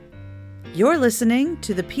You're listening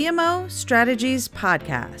to the PMO Strategies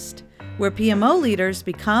Podcast, where PMO leaders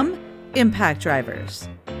become impact drivers.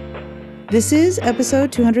 This is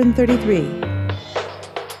episode 233.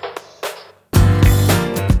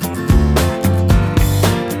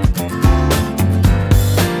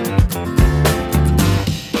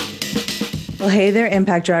 Well, hey there,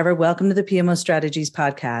 impact driver. Welcome to the PMO Strategies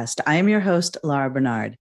Podcast. I am your host, Laura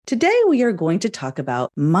Bernard. Today, we are going to talk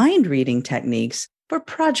about mind reading techniques for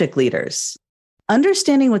project leaders.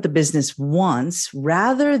 Understanding what the business wants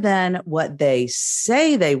rather than what they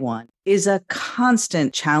say they want is a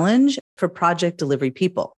constant challenge for project delivery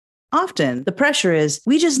people. Often, the pressure is,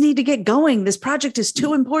 we just need to get going. This project is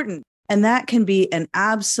too important. And that can be an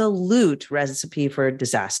absolute recipe for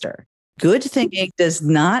disaster. Good thinking does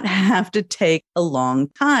not have to take a long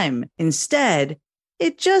time. Instead,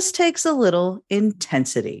 it just takes a little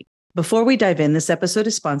intensity. Before we dive in, this episode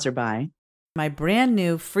is sponsored by my brand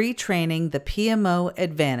new free training, The PMO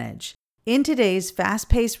Advantage. In today's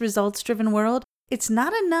fast-paced, results-driven world, it's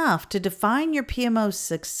not enough to define your PMO's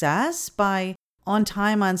success by on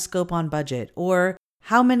time, on scope, on budget, or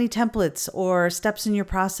how many templates or steps in your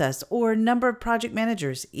process, or number of project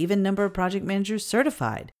managers, even number of project managers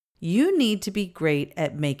certified. You need to be great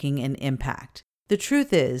at making an impact. The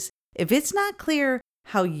truth is, if it's not clear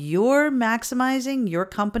how you're maximizing your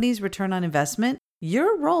company's return on investment,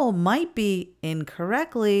 your role might be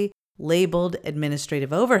incorrectly labeled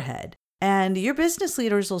administrative overhead, and your business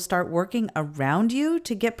leaders will start working around you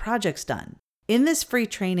to get projects done. In this free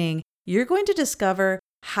training, you're going to discover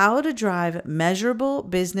how to drive measurable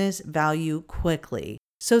business value quickly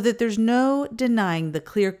so that there's no denying the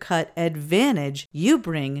clear-cut advantage you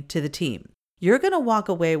bring to the team. You're going to walk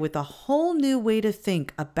away with a whole new way to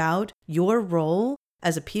think about your role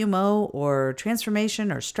as a PMO or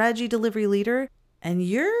transformation or strategy delivery leader. And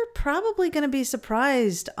you're probably going to be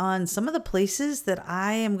surprised on some of the places that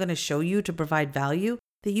I am going to show you to provide value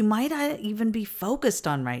that you might not even be focused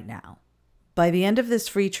on right now. By the end of this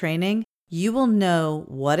free training, you will know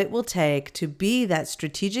what it will take to be that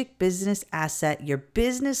strategic business asset your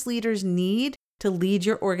business leaders need to lead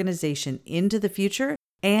your organization into the future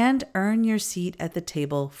and earn your seat at the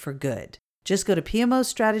table for good. Just go to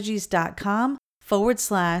pmostrategies.com/advantage.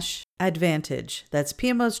 That's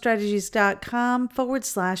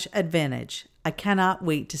pmostrategies.com/advantage. I cannot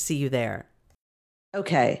wait to see you there.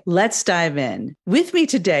 Okay, let's dive in. With me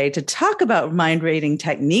today to talk about mind reading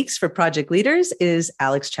techniques for project leaders is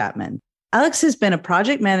Alex Chapman. Alex has been a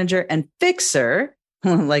project manager and fixer,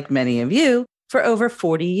 like many of you, for over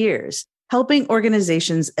 40 years, helping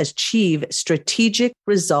organizations achieve strategic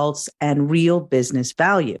results and real business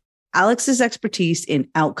value. Alex's expertise in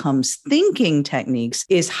outcomes thinking techniques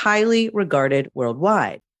is highly regarded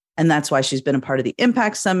worldwide. And that's why she's been a part of the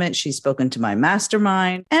Impact Summit. She's spoken to my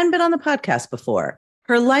mastermind and been on the podcast before.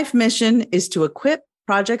 Her life mission is to equip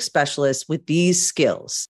project specialists with these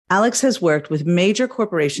skills. Alex has worked with major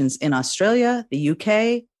corporations in Australia, the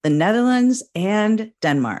UK, the Netherlands, and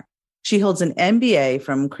Denmark. She holds an MBA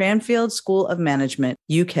from Cranfield School of Management,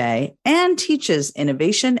 UK, and teaches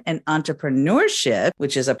innovation and entrepreneurship,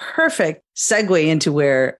 which is a perfect segue into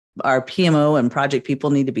where our PMO and project people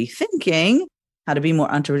need to be thinking, how to be more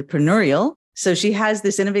entrepreneurial. So she has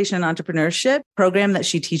this innovation and entrepreneurship program that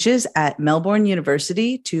she teaches at Melbourne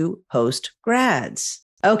University to postgrads.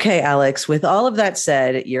 Okay, Alex, with all of that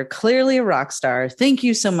said, you're clearly a rock star. Thank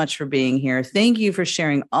you so much for being here. Thank you for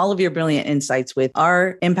sharing all of your brilliant insights with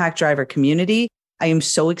our Impact Driver community. I am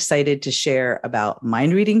so excited to share about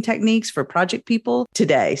mind reading techniques for project people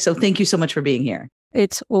today. So thank you so much for being here.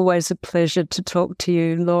 It's always a pleasure to talk to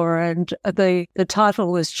you, Laura. And the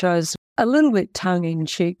title was chosen a little bit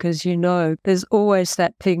tongue-in-cheek, because there's always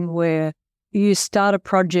that thing where you start a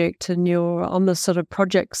project and you're on the sort of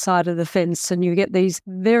project side of the fence and you get these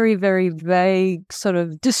very, very vague sort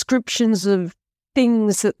of descriptions of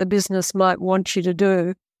things that the business might want you to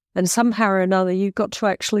do. And somehow or another, you've got to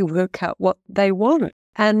actually work out what they want.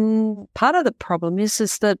 And part of the problem is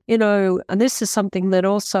that, and this is something that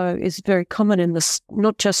also is very common in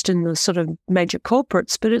not just in the sort of major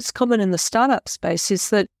corporates, but it's common in the startup space, is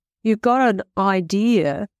that you've got an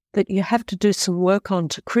idea that you have to do some work on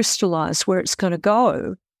to crystallize where it's going to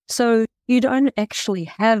go. So you don't actually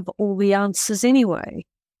have all the answers anyway.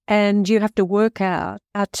 And you have to work out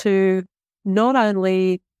how to not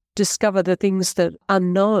only discover the things that are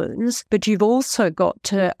unknowns, but you've also got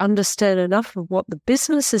to understand enough of what the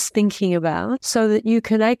business is thinking about so that you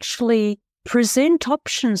can actually present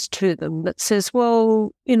options to them that says,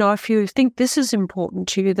 well, if you think this is important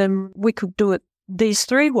to you, then we could do it these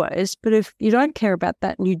three ways. But if you don't care about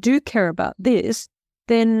that and you do care about this,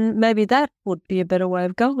 then maybe that would be a better way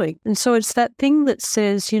of going. And so it's that thing that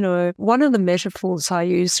says, one of the metaphors I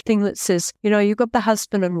use, thing that says, you've got the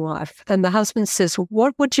husband and wife, and the husband says, well,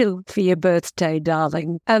 what would you like for your birthday,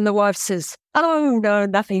 darling? And the wife says, oh, no,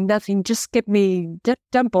 nothing, just get me,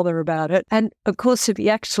 don't bother about it. And of course, if he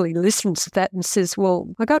actually listens to that and says, well,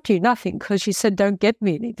 I got you nothing because you said don't get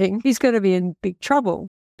me anything, he's going to be in big trouble.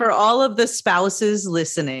 For all of the spouses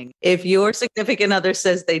listening, if your significant other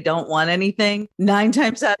says they don't want anything, 9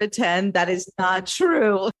 times out of 10, that is not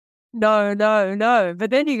true. No. But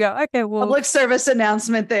then you go, okay, well. Public service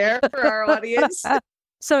announcement there for our audience.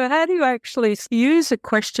 So how do you actually use a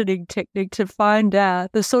questioning technique to find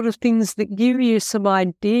out the sort of things that give you some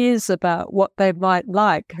ideas about what they might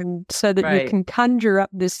like, and so that you can conjure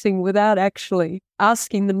up this thing without actually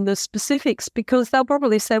asking them the specifics? Because they'll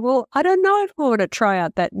probably say, well, I don't know if I want to try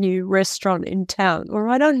out that new restaurant in town, or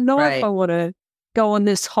I don't know if I want to go on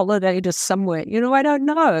this holiday to somewhere. I don't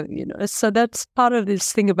know, So that's part of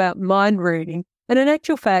this thing about mind reading. And in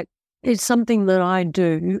actual fact, it's something that I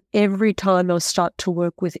do every time I start to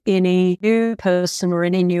work with any new person or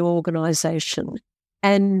any new organization.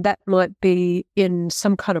 And that might be in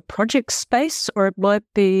some kind of project space, or it might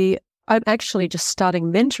be, I'm actually just starting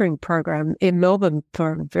a mentoring program in Melbourne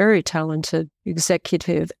for a very talented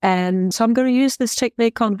executive. And so I'm going to use this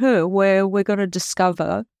technique on her, where we're going to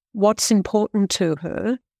discover what's important to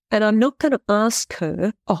her. And I'm not going to ask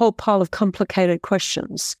her a whole pile of complicated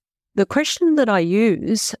questions. The question that I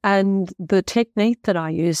use and the technique that I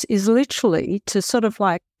use is literally to sort of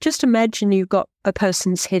like, just imagine you've got a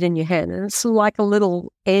person's head in your hand, and it's like a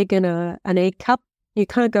little egg in an egg cup. You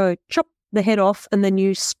kind of go chop the head off, and then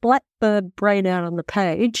you splat the brain out on the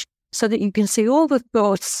page so that you can see all the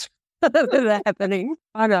thoughts that are happening.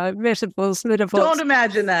 I know, metaphors. Don't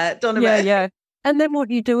imagine that. Don't imagine. Yeah. And then what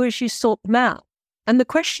you do is you sort them out. And the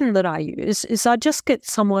question that I use is I just get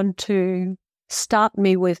someone to start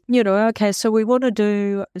me with, okay, so we want to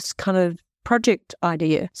do this kind of project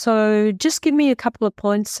idea. So just give me a couple of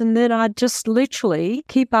points, and then I just literally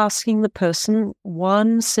keep asking the person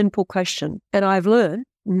one simple question. And I've learned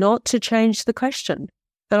not to change the question.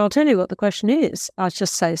 And I'll tell you what the question is. I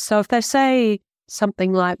just say, so if they say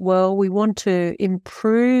something like, well, we want to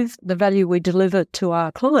improve the value we deliver to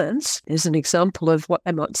our clients, is an example of what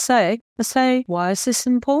they might say. I say, why is this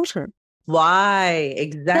important? Why?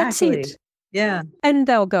 Exactly. That's it. Yeah. And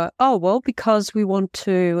they'll go, oh, well, because we want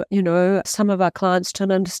to, some of our clients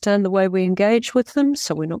don't understand the way we engage with them,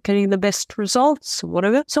 so we're not getting the best results or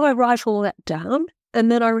whatever. So I write all that down,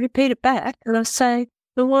 and then I repeat it back, and I say,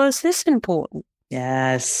 well, why is this important?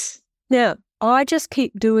 Yes. Now, I just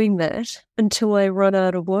keep doing that until I run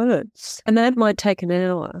out of words, and that might take an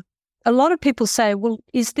hour. A lot of people say, well,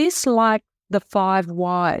 is this like the 5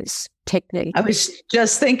 whys technique? I was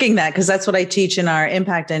just thinking that, because that's what I teach in our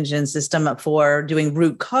impact engine system for doing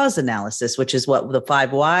root cause analysis, which is what the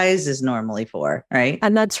 5 whys is normally for, right?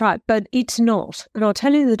 And that's right, but it's not. And I'll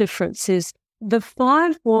tell you the difference is the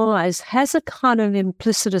 5 whys has a kind of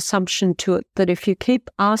implicit assumption to it that if you keep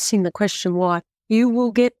asking the question why, you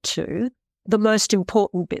will get to the most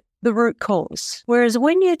important bit, the root cause. Whereas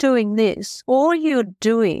when you're doing this, all you're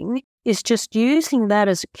doing is just using that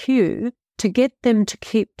as a cue to get them to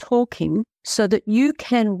keep talking so that you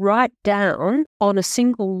can write down on a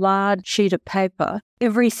single large sheet of paper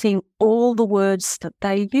everything, all the words that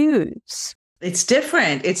they use. It's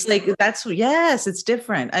different. It's like, it's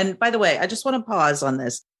different. And by the way, I just want to pause on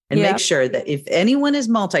this and make sure that if anyone is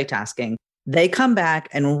multitasking, they come back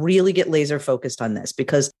and really get laser focused on this,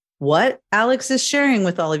 because what Alex is sharing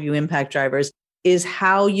with all of you impact drivers is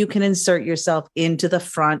how you can insert yourself into the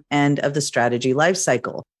front end of the strategy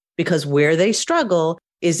lifecycle. Because where they struggle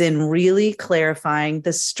is in really clarifying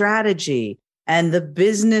the strategy and the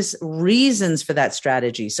business reasons for that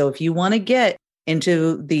strategy. So if you want to get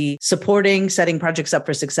into the supporting, setting projects up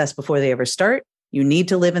for success before they ever start, you need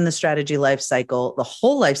to live in the strategy life cycle, the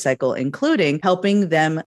whole life cycle, including helping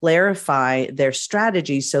them clarify their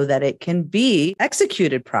strategy so that it can be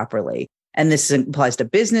executed properly. And this applies to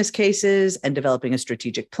business cases and developing a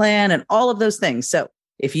strategic plan and all of those things. So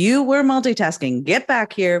if you were multitasking, get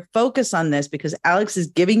back here, focus on this, because Alex is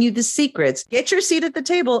giving you the secrets. Get your seat at the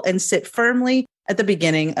table and sit firmly at the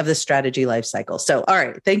beginning of the strategy life cycle. So, all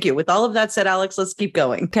right, thank you. With all of that said, Alex, let's keep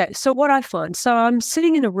going. Okay, so what I find, so I'm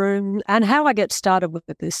sitting in a room, and how I get started with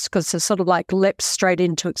this, because it's sort of like leaps straight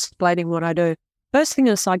into explaining what I do. First thing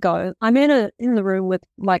is I'm in the room with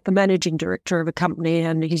like the managing director of a company,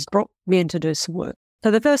 and he's brought me in to do some work. So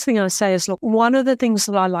the first thing I say is, look, one of the things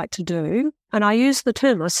that I like to do, and I use the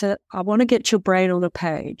term, I said, I want to get your brain on a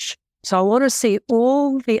page. So I want to see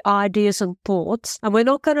all the ideas and thoughts, and we're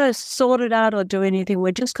not going to sort it out or do anything.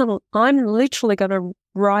 I'm literally going to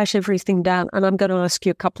write everything down, and I'm going to ask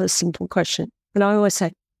you a couple of simple questions. And I always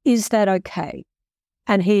say, is that okay?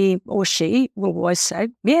 And he or she will always say,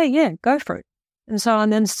 yeah, go for it. And so I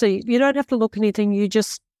then see, you don't have to look anything.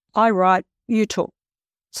 I write, you talk.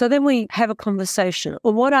 So then we have a conversation.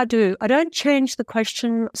 Or what I do, I don't change the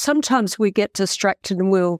question. Sometimes we get distracted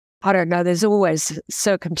and I don't know, there's always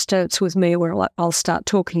circumstance with me where I'll start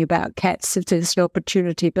talking about cats if there's an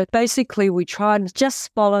opportunity. But basically, we try and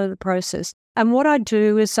just follow the process. And what I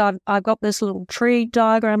do is I've got this little tree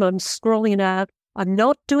diagram I'm scrolling out. I'm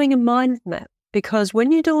not doing a mind map, because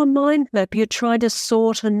when you do a mind map, you're trying to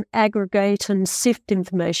sort and aggregate and sift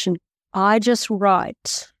information. I just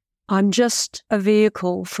write. I'm just a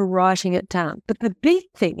vehicle for writing it down. But the big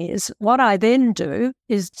thing is, what I then do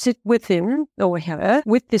is sit with him or her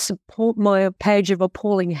with my page of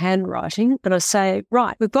appalling handwriting, and I say,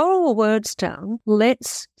 right, we've got all the words down.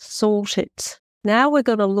 Let's sort it. Now we're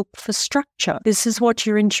going to look for structure. This is what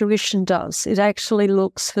your intuition does. It actually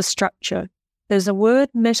looks for structure. There's a word,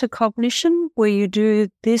 metacognition, where you do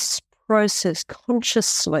this process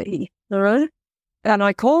consciously, all right? And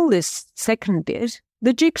I call this second bit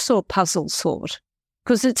the jigsaw puzzle sort,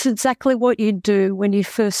 because it's exactly what you do when you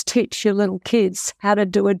first teach your little kids how to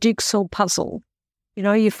do a jigsaw puzzle. You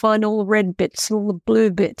know, you find all the red bits and all the blue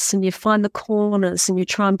bits, and you find the corners, and you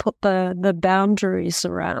try and put the boundaries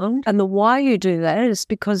around. And the why you do that is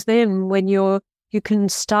because then when you can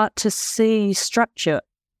start to see structure.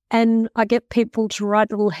 And I get people to write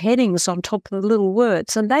little headings on top of the little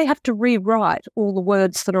words, and they have to rewrite all the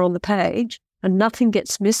words that are on the page, and nothing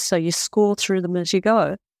gets missed, so you score through them as you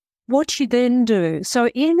go. What you then do, so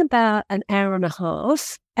in about an hour and a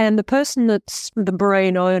half, and the person that's the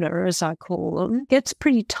brain owner, as I call them, gets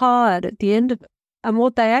pretty tired at the end of it. And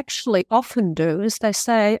what they actually often do is they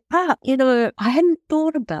say, I hadn't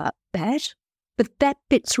thought about that, but that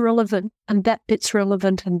bit's relevant, and that bit's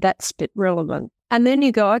relevant, and that's bit relevant. And then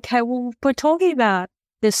you go, okay, well, we're talking about,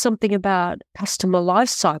 there's something about customer life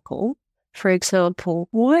cycle, for example.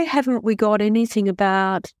 Why haven't we got anything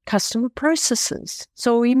about customer processes?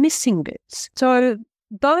 So are we missing bits? So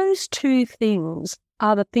those two things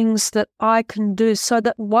are the things that I can do. So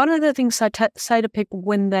that one of the things I say to people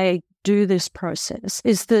when they do this process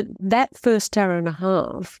is that first hour and a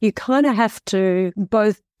half, you kind of have to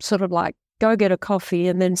both sort of like go get a coffee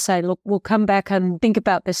and then say, look, we'll come back and think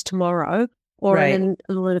about this tomorrow or Right. in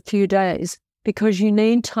a few days, because you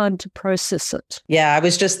need time to process it. Yeah, I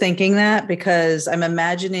was just thinking that because I'm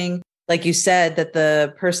imagining, like you said, that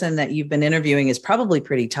the person that you've been interviewing is probably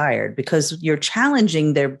pretty tired because you're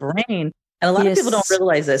challenging their brain. And a lot of people don't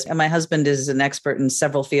realize this. And my husband is an expert in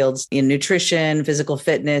several fields in nutrition, physical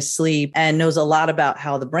fitness, sleep, and knows a lot about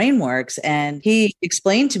how the brain works. And he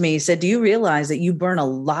explained to me, he said, do you realize that you burn a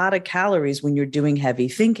lot of calories when you're doing heavy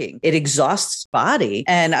thinking? It exhausts body.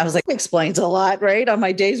 And I was like, explains a lot, right? On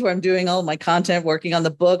my days where I'm doing all my content, working on the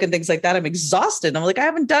book and things like that, I'm exhausted. I'm like, I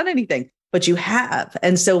haven't done anything, but you have.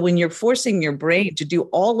 And so when you're forcing your brain to do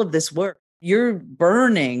all of this work, you're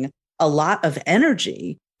burning a lot of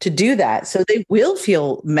energy to do that. So they will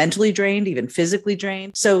feel mentally drained, even physically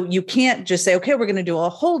drained. So you can't just say, okay, we're going to do a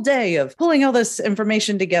whole day of pulling all this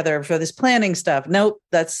information together for this planning stuff. Nope,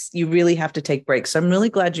 you really have to take breaks. So I'm really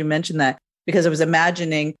glad you mentioned that because I was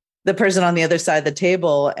imagining the person on the other side of the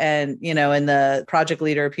table and, and the project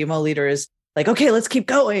leader, PMO leader is like, okay, let's keep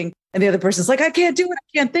going. And the other person's like, I can't do it.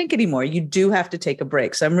 I can't think anymore. You do have to take a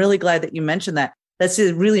break. So I'm really glad that you mentioned that. That's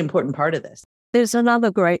a really important part of this. There's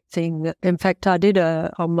another great thing. In fact, I did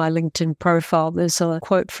on my LinkedIn profile, there's a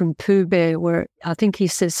quote from Pooh Bear where I think he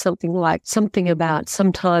says something about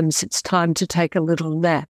sometimes it's time to take a little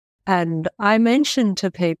nap. And I mentioned to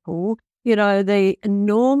people, the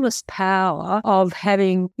enormous power of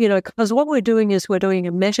having, because what we're doing is we're doing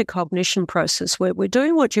a metacognition process where we're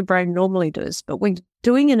doing what your brain normally does, but we're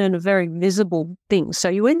doing it in a very visible thing. So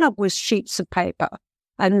you end up with sheets of paper.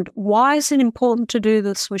 And why is it important to do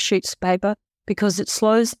this with sheets of paper? Because it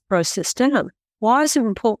slows the process down. Why is it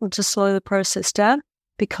important to slow the process down?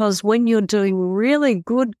 Because when you're doing really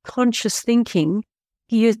good conscious thinking,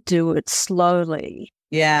 you do it slowly.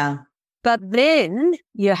 Yeah. But then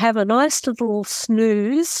you have a nice little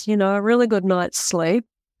snooze, a really good night's sleep.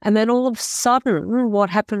 And then all of a sudden,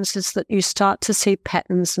 what happens is that you start to see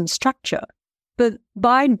patterns and structure. But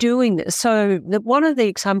by doing this, so one of the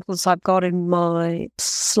examples I've got in my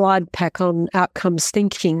slide pack on outcomes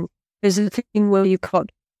thinking is a thing where you've got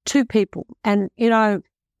two people and,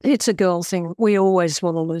 it's a girl thing. We always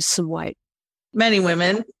want to lose some weight. many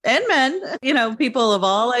women and men, people of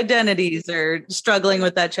all identities are struggling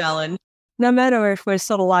with that challenge. No matter if we're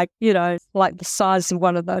sort of like the size of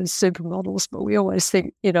one of those supermodels, but we always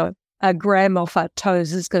think, a gram off our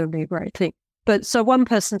toes is going to be a great thing. But so one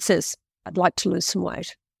person says, I'd like to lose some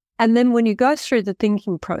weight. And then when you go through the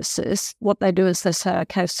thinking process, what they do is they say,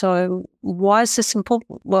 okay, so why is this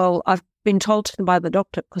important? Well, I've been told to by the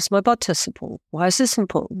doctor because my blood tests are important. Why is this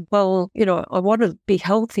important? Well, I want to be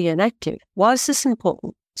healthy and active. Why is this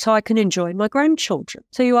important? So I can enjoy my grandchildren.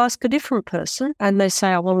 So you ask a different person and they say,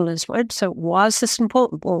 I want to lose weight. So why is this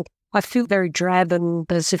important? Well, I feel very drab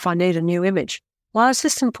and as if I need a new image. Why is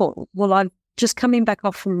this important? Well, I'm just coming back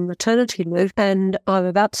off from maternity leave and I'm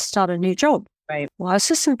about to start a new job. Right. Why is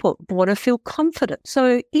this important? I want to feel confident.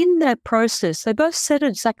 So in that process, they both said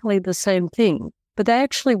exactly the same thing, but they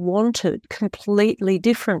actually wanted completely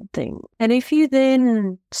different things. And if you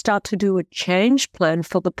then start to do a change plan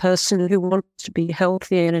for the person who wants to be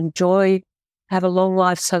healthy and have a long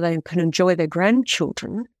life so they can enjoy their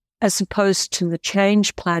grandchildren, as opposed to the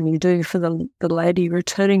change plan you do for the lady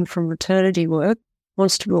returning from maternity work,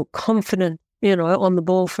 wants to feel confident, on the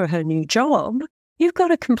ball for her new job, you've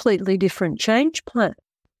got a completely different change plan.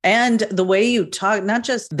 And the way you talk, not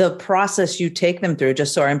just the process you take them through,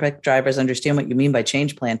 just so our impact drivers understand what you mean by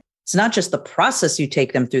change plan. It's not just the process you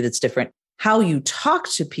take them through that's different. How you talk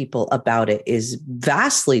to people about it is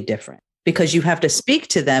vastly different because you have to speak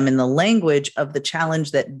to them in the language of the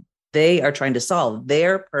challenge that they are trying to solve,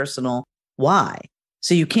 their personal why.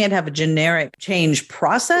 So you can't have a generic change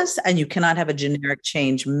process and you cannot have a generic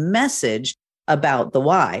change message about the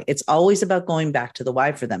why. It's always about going back to the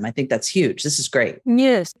why for them. I think that's huge. This is great.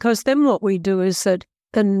 Yes, because then what we do is that,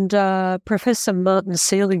 and Professor Martin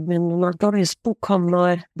Seligman, I've got his book on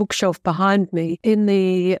my bookshelf behind me, in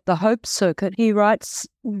the Hope Circuit, he writes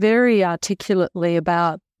very articulately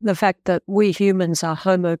about the fact that we humans are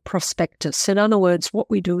homo prospectus. In other words, what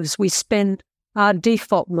we do is our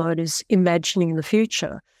default mode is imagining the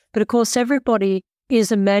future. But of course, everybody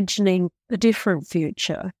is imagining a different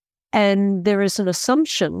future. And there is an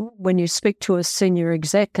assumption when you speak to a senior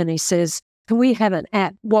exec and he says, can we have an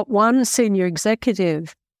app? What one senior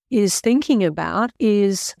executive is thinking about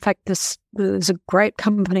is, in fact, there's a great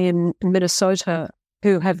company in Minnesota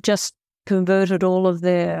who have just converted all of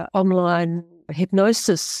their online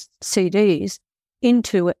hypnosis CDs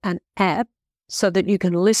into an app so that you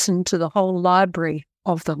can listen to the whole library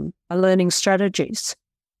of them, learning strategies.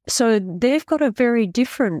 So they've got a very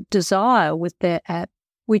different desire with their app,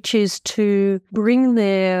 which is to bring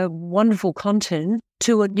their wonderful content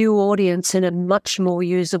to a new audience in a much more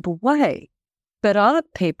usable way. But other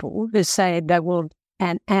people who say they want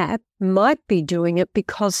an app might be doing it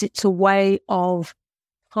because it's a way of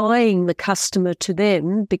tying the customer to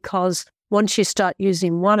them, because once you start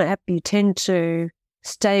using one app, you tend to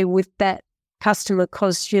stay with that customer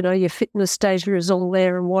because, your fitness data is all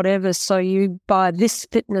there and whatever. So you buy this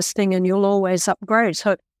fitness thing and you'll always upgrade.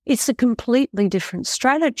 So it's a completely different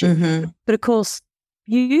strategy. Mm-hmm. But of course,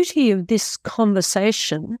 the beauty of this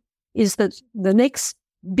conversation is that the next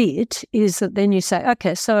bit is that then you say,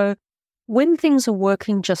 okay, so when things are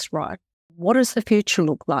working just right, what does the future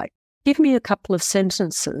look like? Give me a couple of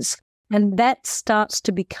sentences. And that starts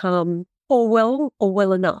to become or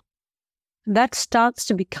well enough. That starts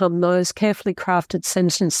to become those carefully crafted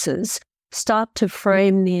sentences start to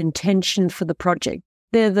frame the intention for the project.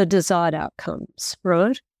 They're the desired outcomes,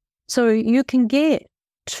 right? So you can get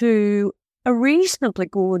to a reasonably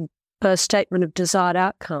good statement of desired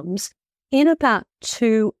outcomes in about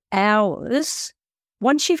 2 hours.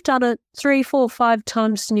 Once you've done it 3, 4, 5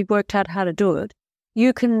 times and you've worked out how to do it,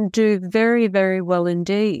 you can do very, very well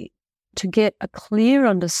indeed to get a clear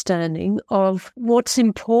understanding of what's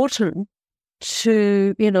important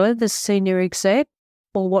to, the senior exec,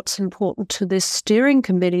 or what's important to this steering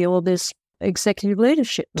committee or this executive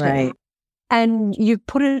leadership team. Right. And you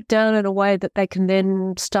put it down in a way that they can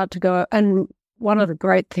then start to go. And one of the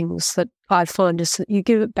great things that I find is that you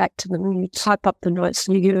give it back to them, you type up the notes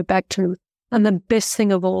and you give it back to them. And the best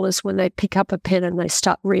thing of all is when they pick up a pen and they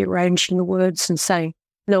start rearranging the words and saying,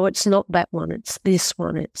 no, it's not that one, it's this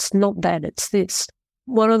one, it's not that, it's this.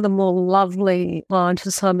 One of the more lovely client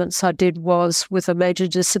assignments I did was with a major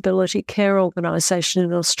disability care organisation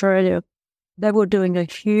in Australia. They were doing a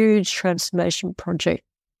huge transformation project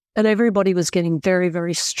and everybody was getting very,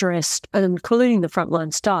 very stressed, including the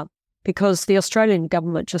frontline staff, because the Australian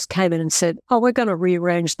government just came in and said, we're going to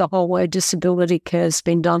rearrange the whole way disability care has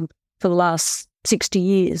been done for the last 60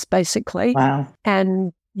 years, basically. Wow.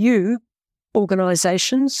 And you,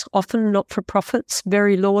 organisations, often not-for-profits,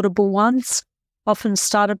 very laudable ones, often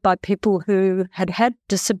started by people who had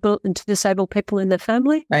disabled people in their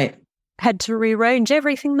family, Right. had to rearrange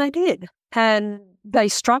everything they did. And they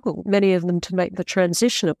struggled, many of them, to make the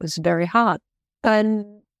transition. It was very hard. And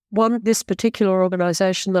this particular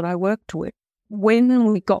organisation that I worked with,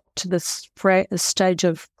 when we got to this stage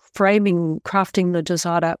of crafting the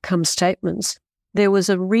desired outcome statements, there was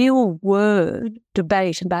a real word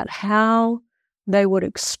debate about how they would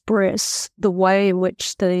express the way in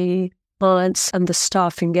which the clients and the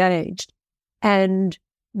staff engaged. And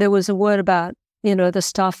there was a word about, the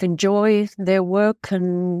staff enjoy their work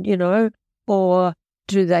and, or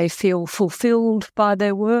do they feel fulfilled by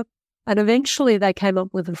their work? And eventually they came up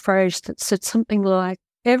with a phrase that said something like,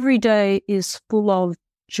 every day is full of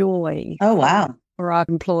joy. Oh, wow. For our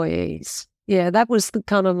employees. Yeah, that was the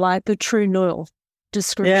kind of like the true north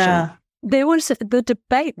description. Yeah. The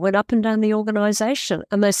debate went up and down the organisation,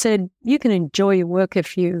 and they said, you can enjoy your work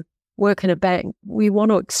if you work in a bank. We want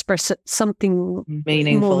to express it something more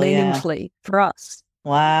meaningfully for us.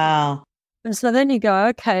 Wow. And so then you go,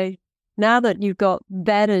 okay, now that you've got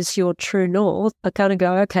that as your true north, I kind of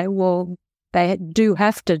go, okay, well, they do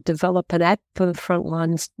have to develop an app for the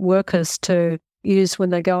frontline workers to use when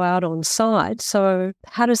they go out on site. So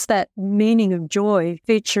how does that meaning of joy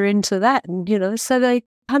feature into that? And, so they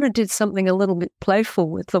kind of did something a little bit playful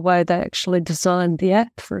with the way they actually designed the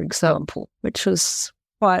app, for example, which was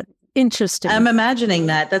quite interesting. I'm imagining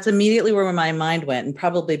that. That's immediately where my mind went, and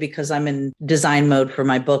probably because I'm in design mode for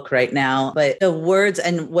my book right now. But the words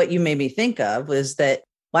and what you made me think of was that,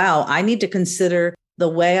 wow, I need to consider the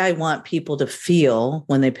way I want people to feel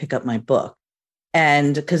when they pick up my book.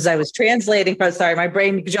 And because I was translating, my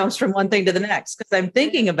brain jumps from one thing to the next, because I'm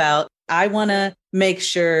thinking about, I want to make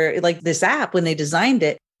sure, like this app, when they designed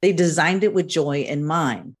it with joy in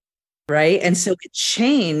mind, right? And so it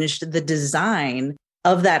changed the design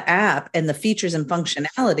of that app and the features and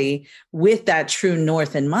functionality with that true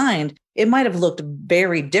north in mind. It might have looked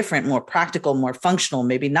very different, more practical, more functional,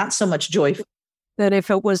 maybe not so much joyful. Than if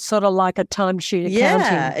it was sort of like a timesheet accounting.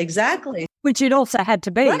 Yeah, exactly. Which it also had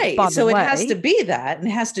to be, right. By the way. So it has to be that, and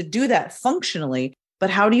it has to do that functionally. But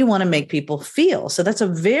how do you want to make people feel? So that's a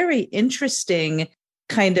very interesting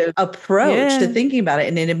kind of approach to thinking about it.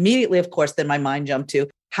 And then immediately, of course, then my mind jumped to,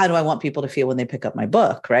 how do I want people to feel when they pick up my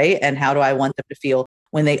book, right? And how do I want them to feel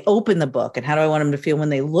when they open the book? And how do I want them to feel when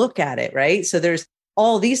they look at it, right? So there's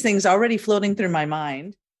all these things already floating through my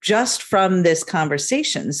mind just from this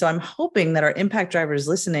conversation. So I'm hoping that our impact drivers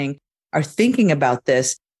listening are thinking about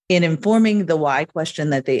this in informing the why question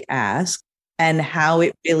that they ask, and how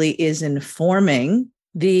it really is informing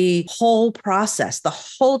the whole process, the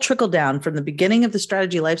whole trickle down from the beginning of the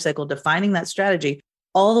strategy lifecycle, defining that strategy,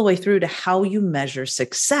 all the way through to how you measure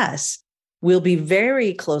success will be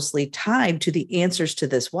very closely tied to the answers to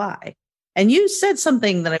this why. And you said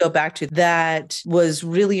something that I go back to that was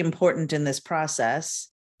really important in this process.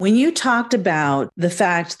 When you talked about the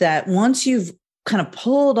fact that once you've kind of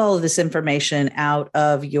pulled all of this information out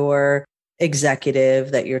of your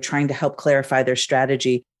executive that you're trying to help clarify their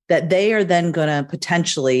strategy, that they are then going to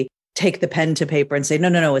potentially take the pen to paper and say,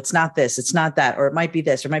 no, it's not this, it's not that, or it might be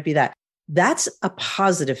this, or it might be that. That's a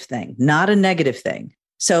positive thing, not a negative thing.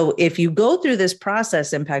 So if you go through this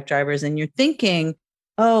process, impact drivers, and you're thinking,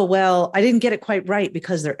 oh, well, I didn't get it quite right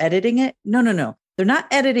because they're editing it. No. They're not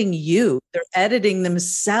editing you. They're editing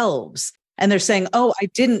themselves. And they're saying, oh, I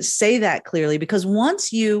didn't say that clearly. Because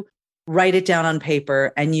once you write it down on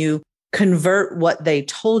paper and you convert what they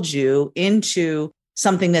told you into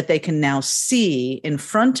something that they can now see in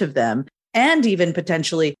front of them, and even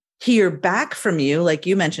potentially hear back from you, like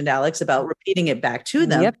you mentioned, Alex, about repeating it back to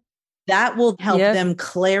them, that will help them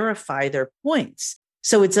clarify their points.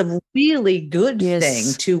 So it's a really good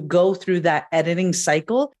thing to go through that editing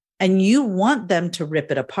cycle. And you want them to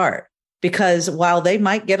rip it apart, because while they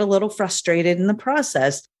might get a little frustrated in the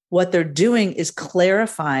process, what they're doing is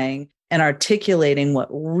clarifying and articulating what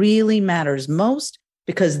really matters most,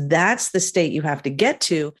 because that's the state you have to get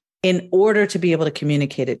to in order to be able to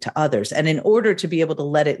communicate it to others, and in order to be able to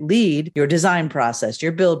let it lead your design process,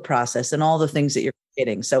 your build process, and all the things that you're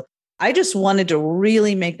creating. So I just wanted to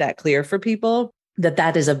really make that clear for people, that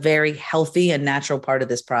that is a very healthy and natural part of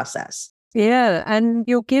this process. Yeah, and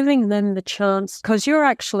you're giving them the chance, because you're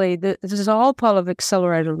actually, there's a whole pile of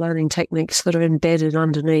accelerated learning techniques that are embedded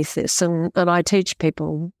underneath this, and I teach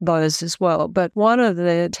people those as well. But one of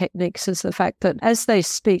the techniques is the fact that as they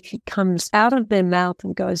speak, it comes out of their mouth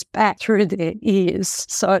and goes back through their ears,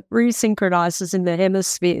 so it resynchronizes in the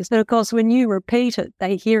hemispheres. And of course, when you repeat it,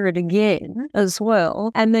 they hear it again as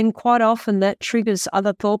well, and then quite often that triggers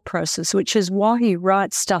other thought process, which is why you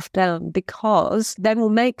write stuff down, because they will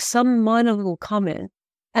make some mind minor little comment.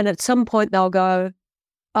 And at some point they'll go,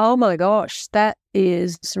 oh my gosh, that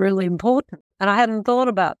is really important. And I hadn't thought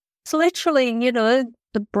about it. So literally,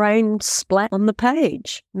 the brain splat on the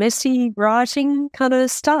page, messy writing kind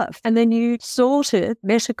of stuff. And then you sort it,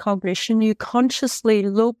 metacognition, you consciously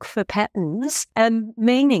look for patterns and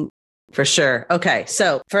meaning. For sure. Okay.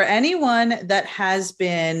 So for anyone that has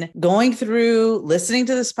been going through listening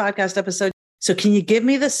to this podcast episode, so can you give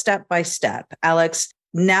me the step-by-step, Alex?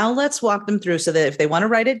 Now let's walk them through so that if they want to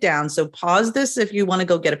write it down, so pause this if you want to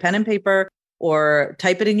go get a pen and paper or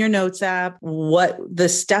type it in your notes app, what the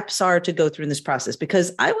steps are to go through in this process,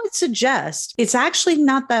 because I would suggest it's actually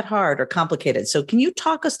not that hard or complicated. So can you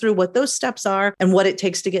talk us through what those steps are and what it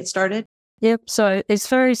takes to get started? Yep. So it's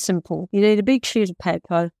very simple. You need a big sheet of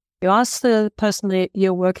paper. You ask the person that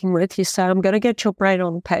you're working with, you say, I'm going to get your brain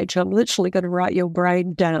on the page. I'm literally going to write your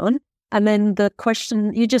brain down. And then the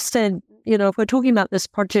question you just said, if we're talking about this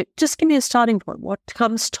project, just give me a starting point. What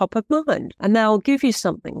comes top of mind? And they'll give you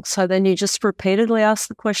something. So then you just repeatedly ask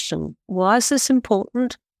the question, why is this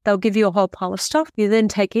important? They'll give you a whole pile of stuff. You then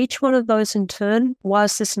take each one of those in turn. Why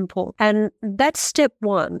is this important? And that's step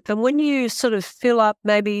one. And when you sort of fill up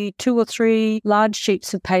maybe 2 or 3 large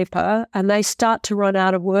sheets of paper and they start to run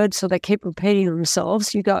out of words, so they keep repeating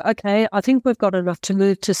themselves, you go, okay, I think we've got enough to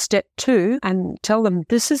move to step 2 and tell them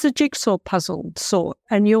this is a jigsaw puzzle sort.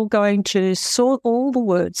 And you're going to sort all the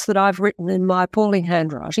words that I've written in my appalling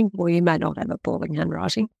handwriting, or you may not have appalling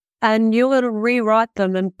handwriting. And you're going to rewrite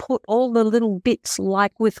them and put all the little bits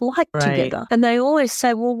like with like together. And they always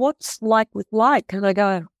say, well, what's like with like? And I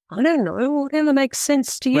go, I don't know, whatever makes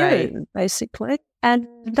sense to you, basically. And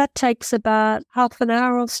that takes about half an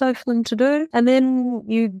hour or so for them to do. And then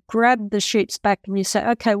you grab the sheets back and you say,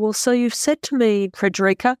 okay, well, so you've said to me,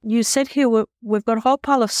 Frederica, you said here we've got a whole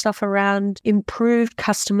pile of stuff around improved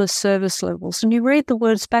customer service levels. And you read the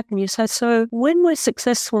words back and you say, so when we're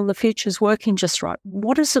successful and the future's working just right,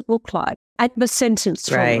 what does it look like? Add a sentence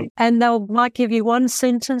from them. And they might give you one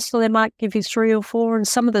sentence, or they might give you 3 or 4. And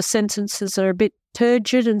some of the sentences are a bit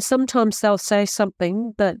turgid, and sometimes they'll say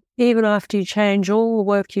something that even after you change all the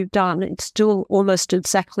work you've done, it's still almost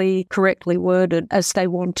exactly correctly worded as they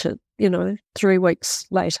want it, 3 weeks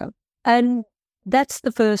later. And that's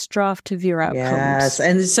the first draft of your outcomes. Yes.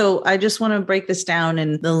 And so I just want to break this down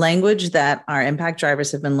in the language that our impact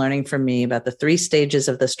drivers have been learning from me about the 3 stages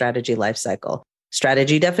of the strategy lifecycle: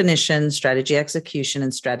 strategy definition, strategy execution,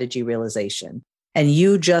 and strategy realization. And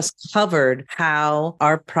you just covered how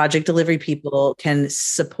our project delivery people can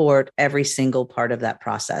support every single part of that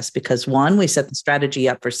process. Because 1, we set the strategy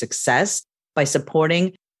up for success by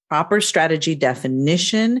supporting proper strategy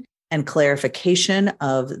definition and clarification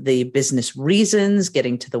of the business reasons,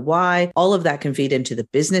 getting to the why. All of that can feed into the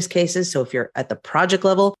business cases. So if you're at the project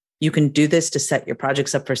level, you can do this to set your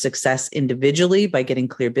projects up for success individually by getting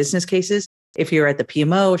clear business cases. If you're at the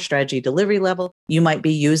PMO or strategy delivery level, you might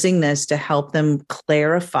be using this to help them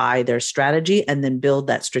clarify their strategy and then build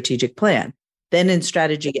that strategic plan. Then in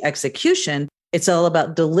strategy execution, it's all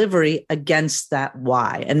about delivery against that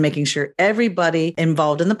why and making sure everybody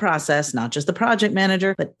involved in the process, not just the project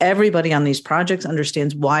manager, but everybody on these projects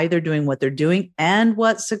understands why they're doing what they're doing and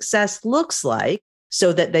what success looks like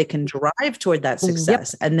so that they can drive toward that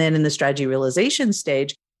success. And then in the strategy realization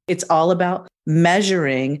stage, it's all about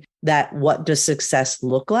measuring that. What does success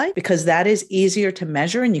look like? Because that is easier to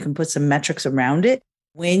measure and you can put some metrics around it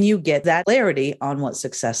when you get that clarity on what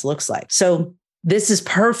success looks like. So this is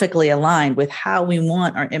perfectly aligned with how we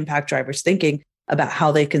want our impact drivers thinking about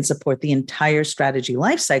how they can support the entire strategy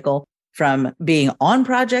lifecycle, from being on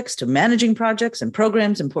projects to managing projects and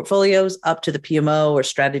programs and portfolios up to the PMO or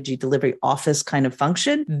strategy delivery office kind of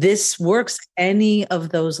function. This works any of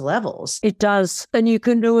those levels. It does. And you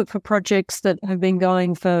can do it for projects that have been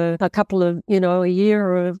going for a couple of, a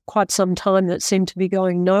year or quite some time that seem to be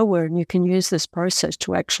going nowhere. And you can use this process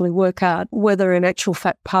to actually work out whether in actual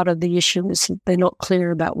fact part of the issue is that they're not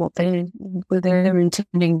clear about what they're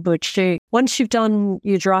intending to achieve. Once you've done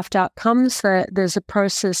your draft outcomes, there's a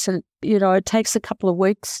process that it takes a couple of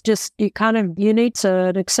weeks. You need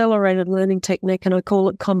an accelerated learning technique, and I call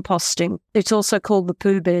it composting. It's also called the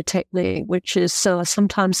Pooh Bear technique, which is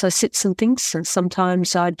sometimes I sit some things and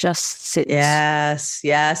sometimes I just sit. Yes,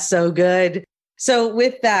 so good. So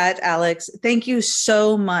with that, Alex, thank you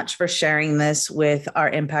so much for sharing this with our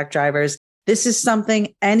impact drivers. This is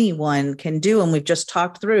something anyone can do. And we've just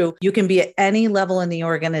talked through, you can be at any level in the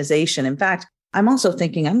organization. In fact, I'm also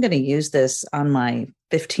thinking I'm going to use this on my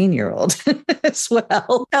 15-year-old as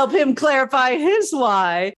well. Help him clarify his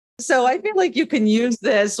why So I feel like you can use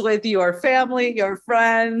this with your family, your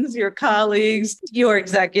friends, your colleagues, your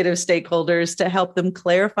executive stakeholders to help them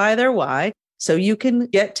clarify their why so you can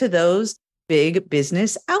get to those big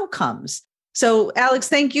business outcomes. So Alex,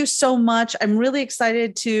 thank you so much. I'm really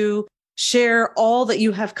excited to share all that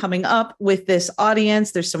you have coming up with this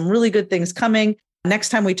audience. There's some really good things coming. Next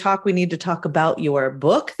time we talk, we need to talk about your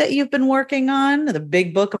book that you've been working on, the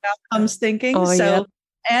big book of outcomes thinking.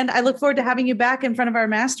 And I look forward to having you back in front of our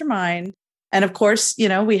mastermind. And of course,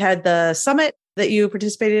 we had the summit that you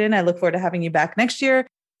participated in. I look forward to having you back next year.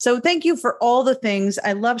 So thank you for all the things.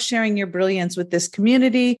 I love sharing your brilliance with this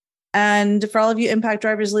community. And for all of you impact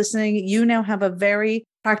drivers listening, you now have a very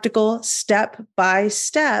practical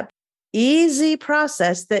step-by-step, easy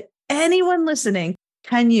process that anyone listening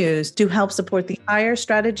can use to help support the higher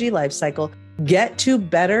strategy lifecycle, get to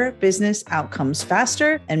better business outcomes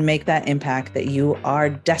faster, and make that impact that you are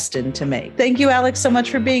destined to make. Thank you, Alex, so much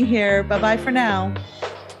for being here. Bye-bye for now.